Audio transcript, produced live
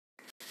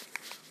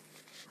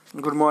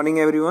Good morning,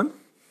 everyone.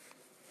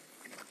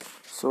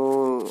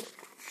 So,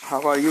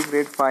 how are you,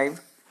 grade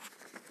 5?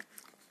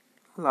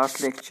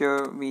 Last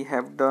lecture we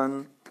have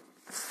done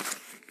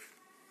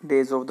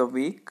days of the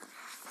week,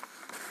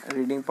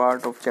 reading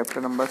part of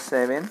chapter number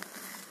 7.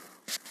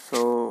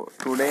 So,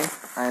 today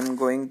I am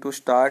going to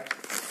start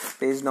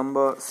page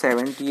number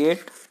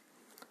 78,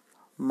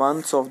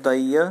 months of the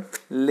year,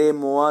 les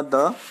mois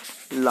de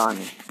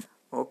l'année.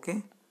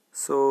 Okay,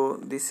 so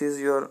this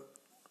is your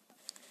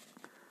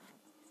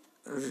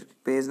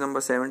page number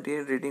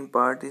 78, reading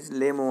part is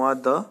les mois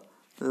de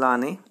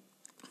l'année,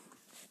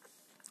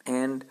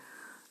 and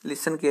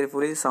listen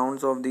carefully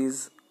sounds of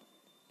these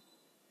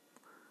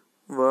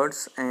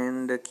words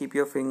and keep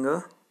your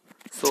finger.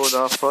 So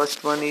the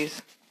first one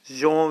is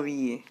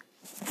janvier.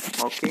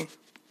 Okay,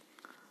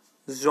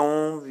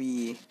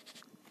 janvier,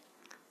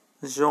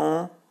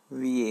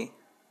 janvier.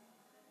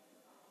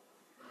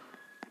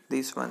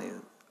 This one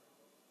is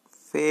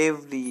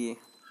février,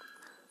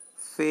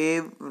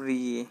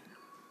 février,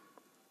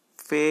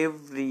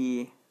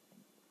 février.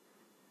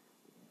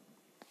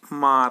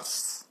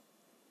 Mars,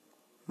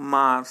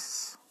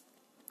 mars.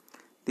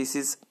 This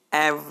is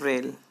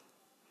avril,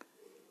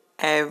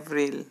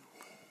 avril.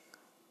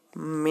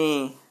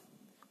 May,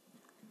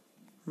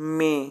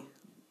 May.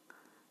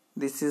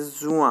 This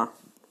is juin.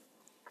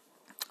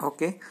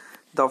 Okay,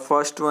 the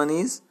first one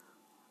is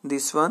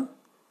this one,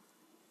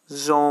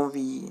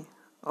 janvier.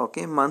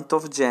 Okay, month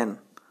of Jan.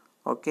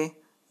 Okay,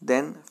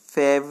 then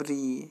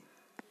février,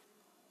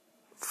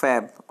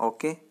 Feb.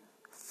 Okay,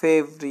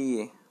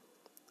 février.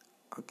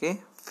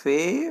 Okay,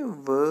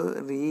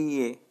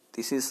 février.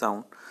 This is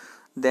sound.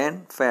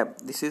 Then Feb.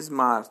 This is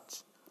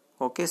March.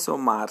 Okay, so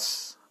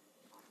March.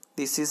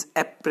 This is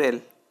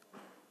April,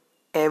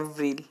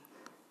 Avril.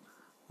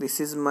 This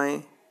is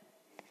my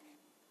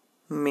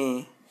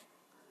May.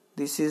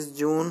 This is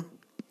June,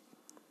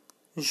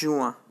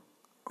 Juin.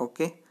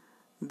 Okay,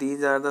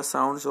 these are the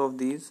sounds of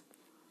these,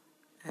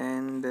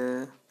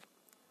 and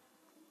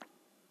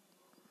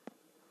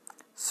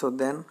so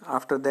then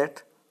after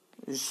that,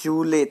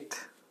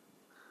 Juliet,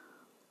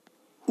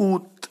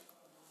 Août.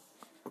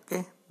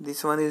 Okay,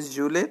 this one is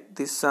Juliet.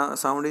 This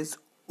sound is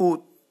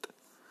Août.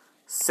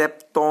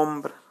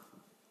 Septembre,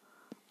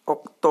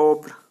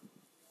 Octobre,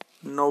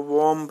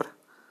 Novembre,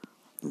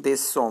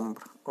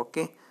 Décembre.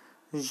 Okay,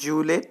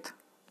 Juliet,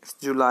 it's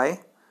July.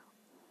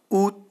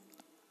 Août,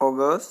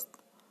 August.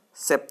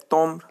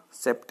 Septembre,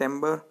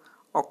 September.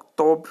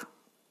 October,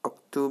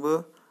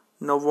 October.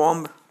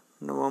 November,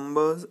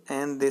 November,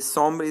 and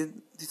December is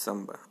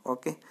December.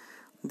 Okay,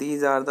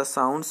 these are the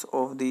sounds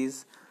of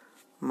these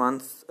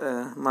months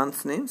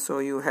names. So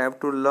you have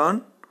to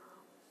learn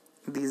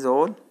these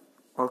all.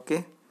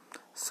 Okay,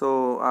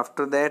 so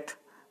after that,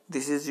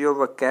 this is your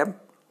vocab.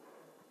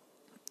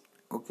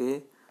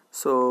 Okay,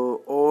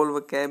 so all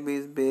vocab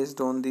is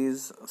based on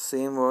these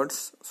same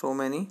words, so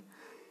many,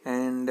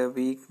 and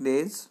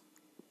weekdays,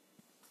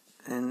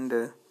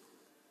 and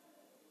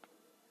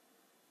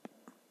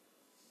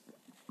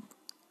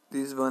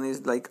this one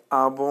is like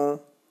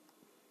avant,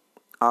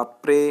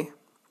 après,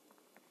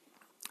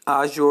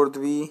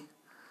 aujourd'hui,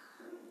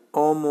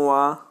 au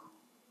mois,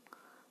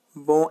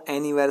 bon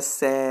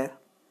anniversaire,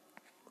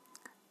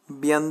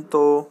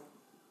 bientôt,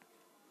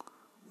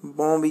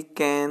 bon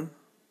weekend,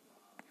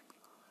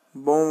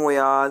 bon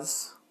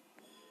voyage,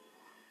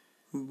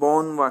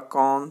 bon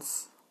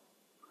vacances.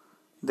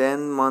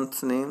 Then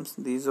months names,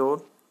 these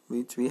all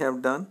which we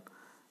have done.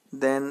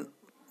 Then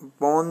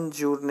bonne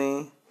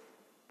journée,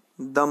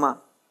 demain,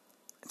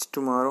 it's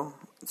tomorrow.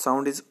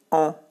 Sound is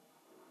on,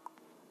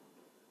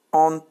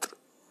 entre,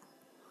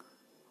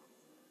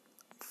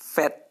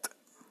 fête,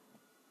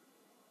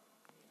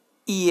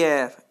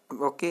 hier.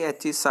 Okay,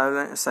 H is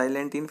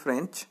silent in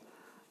French,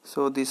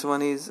 so this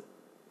one is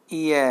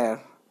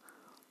hier.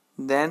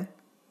 Then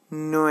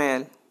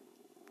Noël,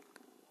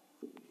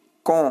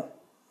 quand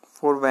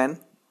for when.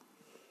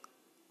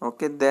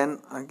 Okay, then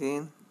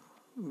again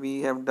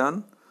we have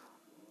done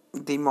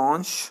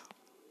dimanche,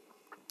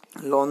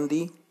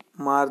 lundi,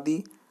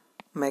 mardi,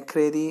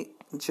 mercredi,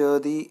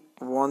 jeudi,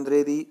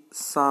 vendredi,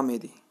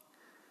 samedi.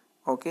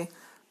 Okay,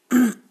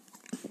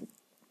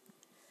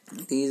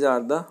 these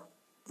are the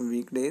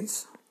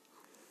weekdays.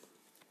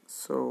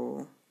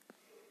 So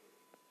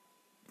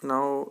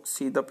now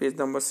see the page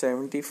number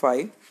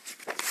 75.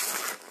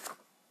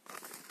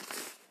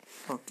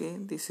 Okay,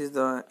 this is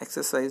the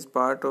exercise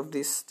part of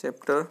this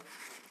chapter,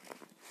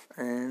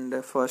 and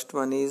the first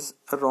one is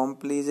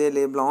remplissez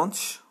les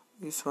blanches.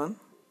 This one.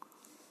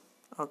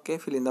 Okay,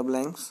 fill in the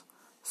blanks.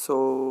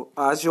 So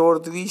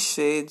aujourd'hui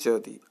c'est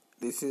jeudi.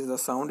 This is the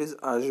sound is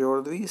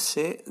aujourd'hui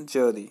c'est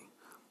jeudi.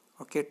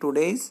 Okay,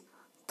 today is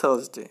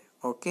Thursday.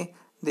 Okay,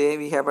 there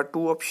we have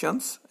two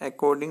options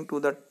according to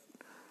the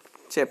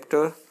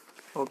chapter.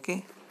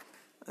 Okay,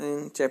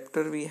 in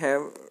chapter we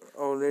have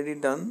already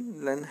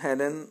done. Then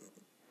Helen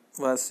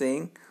was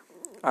saying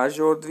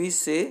aujourd'hui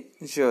c'est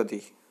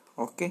jeudi.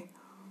 Okay,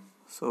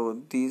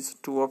 so these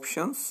two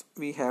options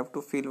we have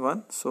to fill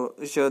one. So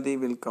jeudi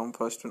will come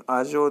first.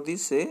 Aujourd'hui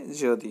c'est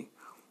jeudi.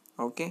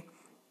 Okay,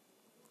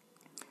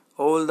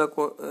 all the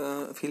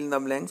fill in the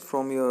blanks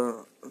from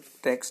your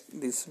text,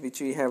 this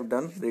which we have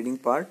done, reading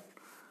part.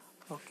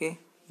 Okay,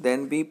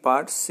 then B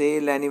part, say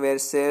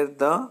l'anniversaire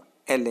de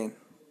Ellen.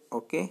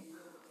 Okay,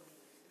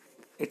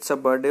 it's a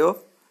birthday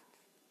of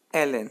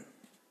Ellen,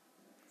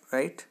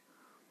 right?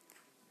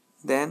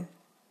 Then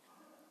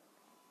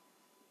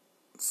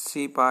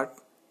C part,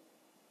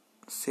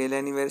 c'est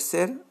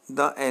l'anniversaire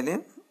de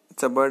Ellen,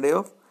 it's a birthday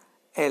of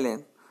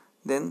Ellen.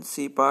 Then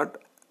C part,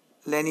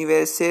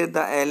 l'anniversaire de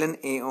Ellen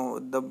est,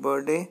 the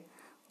birthday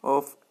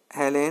of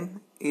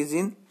Helen is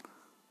in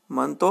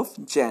month of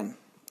Jan.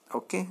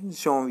 Okay,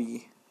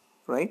 janvier,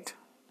 right?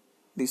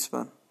 This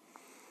one.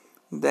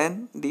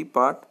 Then D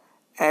part,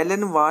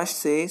 Ellen va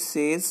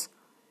says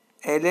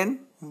Ellen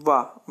va,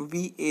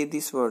 va,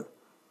 this word,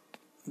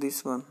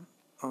 this one.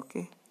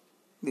 Okay,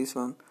 this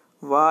one.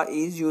 Va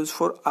is used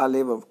for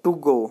aller verb, to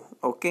go.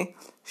 Okay,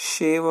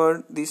 she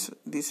word, this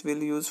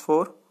will use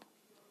for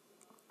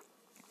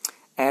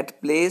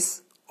at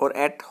place or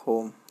at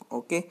home.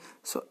 Okay,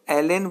 so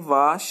Ellen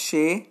va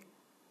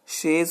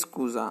she's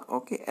cousin.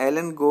 Okay,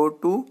 Ellen go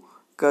to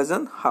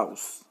cousin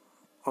house.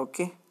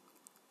 Okay,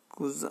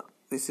 cousin,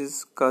 this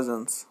is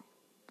cousins,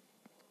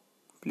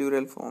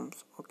 plural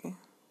forms. Okay,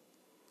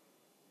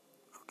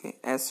 okay,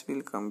 S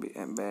will come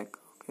back.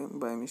 Okay,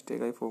 by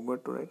mistake I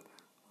forgot to write.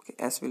 Okay,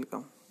 S will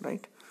come,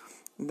 right?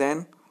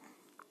 Then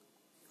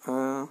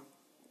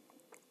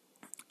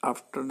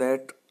after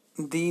that,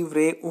 the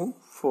vrai ou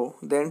faux,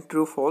 then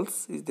true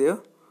false is there.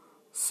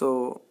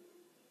 So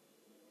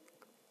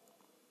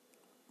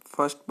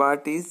first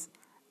part is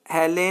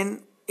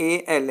Helen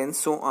a Ellen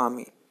so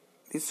ami,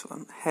 this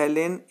one,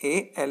 Helen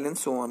a Ellen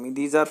so ami,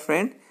 these are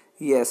friend.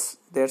 Yes,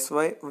 that's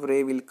why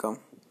vrai will come.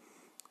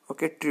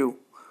 Okay, true.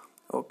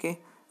 Okay,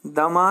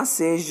 Dama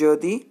says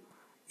jeudi,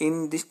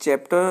 in this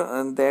chapter,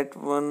 that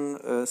one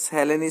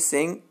Helen is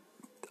saying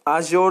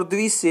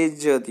aujourd'hui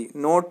says jeudi,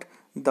 not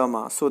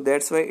Dama, so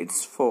that's why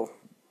it's for.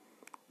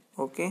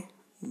 Okay,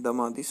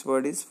 Dama, this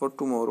word is for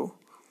tomorrow.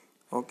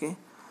 Okay,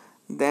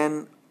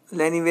 then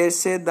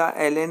l'anniversaire de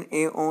Ellen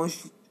est en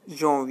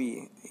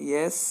janvier.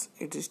 Yes,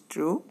 it is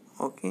true.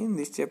 Okay, in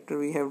this chapter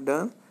we have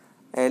done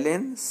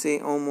Ellen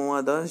c'est en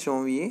mois de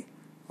janvier.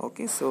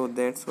 Okay, so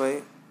that's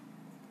why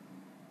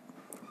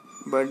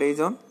birthday is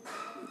on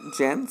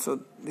Jan, so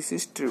this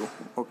is true.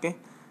 Okay,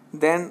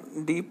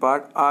 then D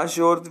part,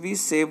 aujourd'hui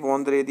c'est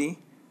vendredi.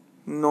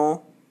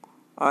 No,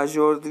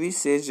 aujourd'hui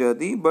c'est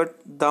jeudi, but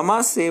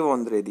Dama c'est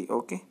vendredi.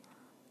 Okay,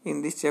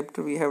 in this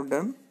chapter we have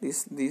done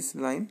this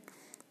line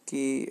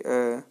ki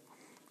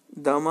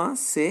Dama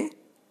c'est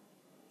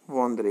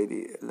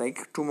vendredi,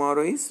 like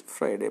tomorrow is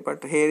Friday,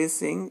 but here is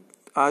saying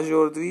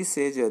aujourd'hui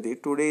c'est jeudi,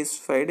 today is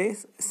Friday,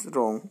 is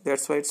wrong,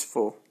 that's why it's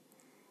 4.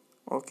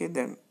 Okay,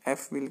 then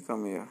F will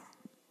come here.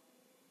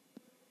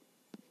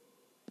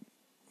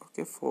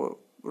 Okay, 4,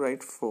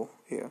 write 4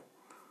 here.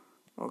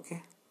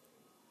 Okay,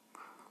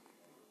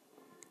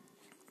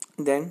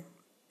 then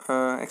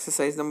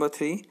exercise number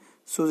 3,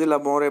 choose la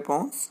bonne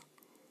réponse.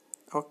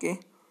 Okay,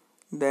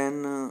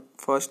 then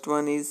first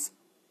one is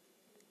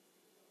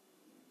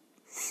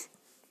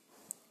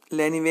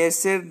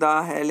l'anniversaire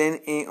de Helen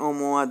est en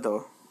mois de.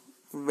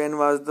 When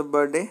was the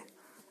birthday?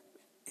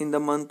 In the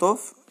month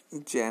of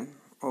Jan.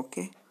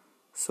 Okay,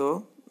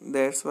 so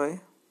that's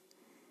why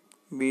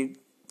we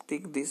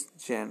take this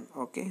Jan.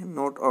 Okay,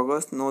 not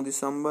August, no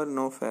December,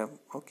 no Feb.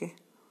 Okay,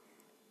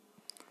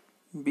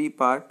 B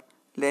part,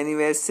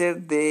 l'anniversaire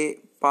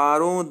des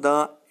parents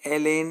de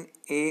Helen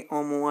est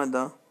en mois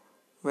de.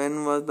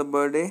 When was the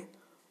birthday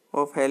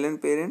of Helen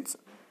parents?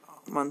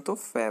 Month of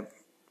Feb.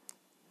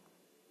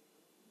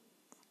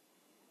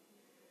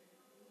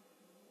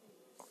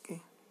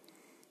 Okay,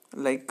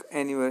 like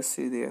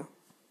anniversary there.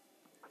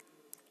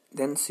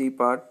 Then C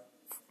part,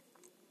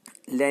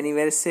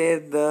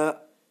 l'anniversaire de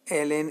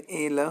Helen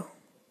est le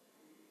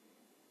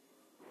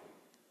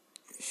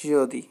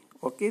jeudi.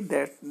 Okay,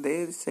 that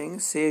they are saying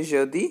c'est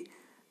jeudi,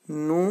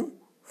 nous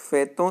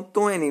fêtons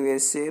ton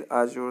anniversaire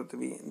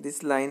aujourd'hui.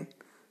 This line,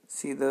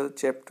 see the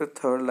chapter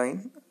 3rd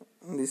line,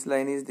 this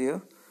line is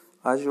there.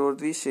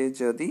 Aujourd'hui c'est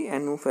jeudi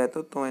and nous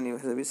fêtons ton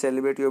anniversaire, we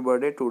celebrate your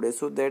birthday today,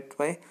 so that's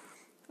why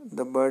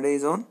the birthday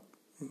is on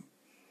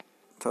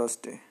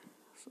Thursday.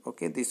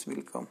 Okay, this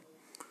will come.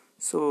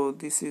 So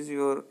this is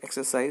your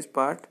exercise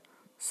part,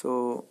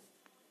 so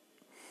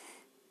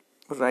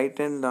write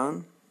and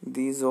learn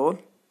these all.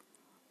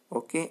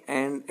 Okay,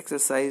 and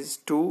exercise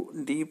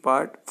 2 D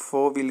part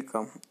 4 will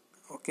come.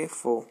 Okay,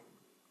 4,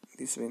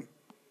 this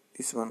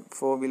one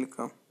 4 will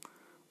come.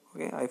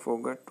 Okay, I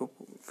forgot to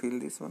fill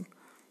this one,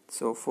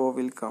 so 4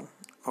 will come.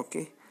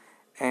 Okay,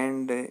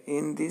 and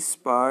in this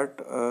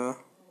part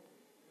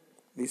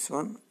this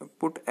one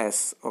put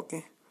S.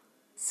 Okay,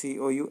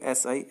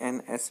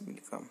 COUSINS will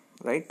come,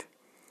 right?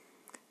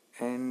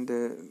 And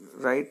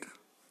write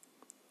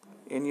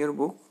in your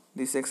book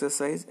this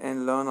exercise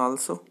and learn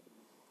also.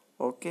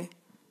 Okay,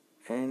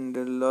 and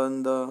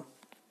learn the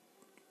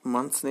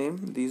month's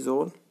name, these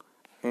all,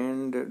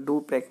 and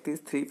do practice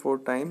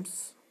 3-4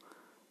 times.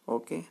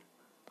 Okay,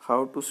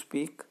 how to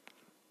speak,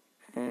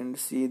 and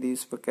see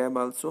this vocab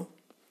also.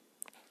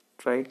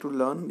 try to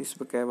learn this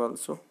vocab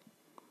also.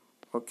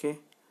 Okay,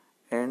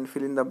 and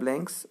fill in the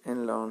blanks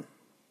and learn.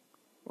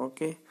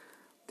 Okay,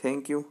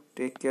 thank you,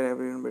 take care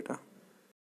everyone beta.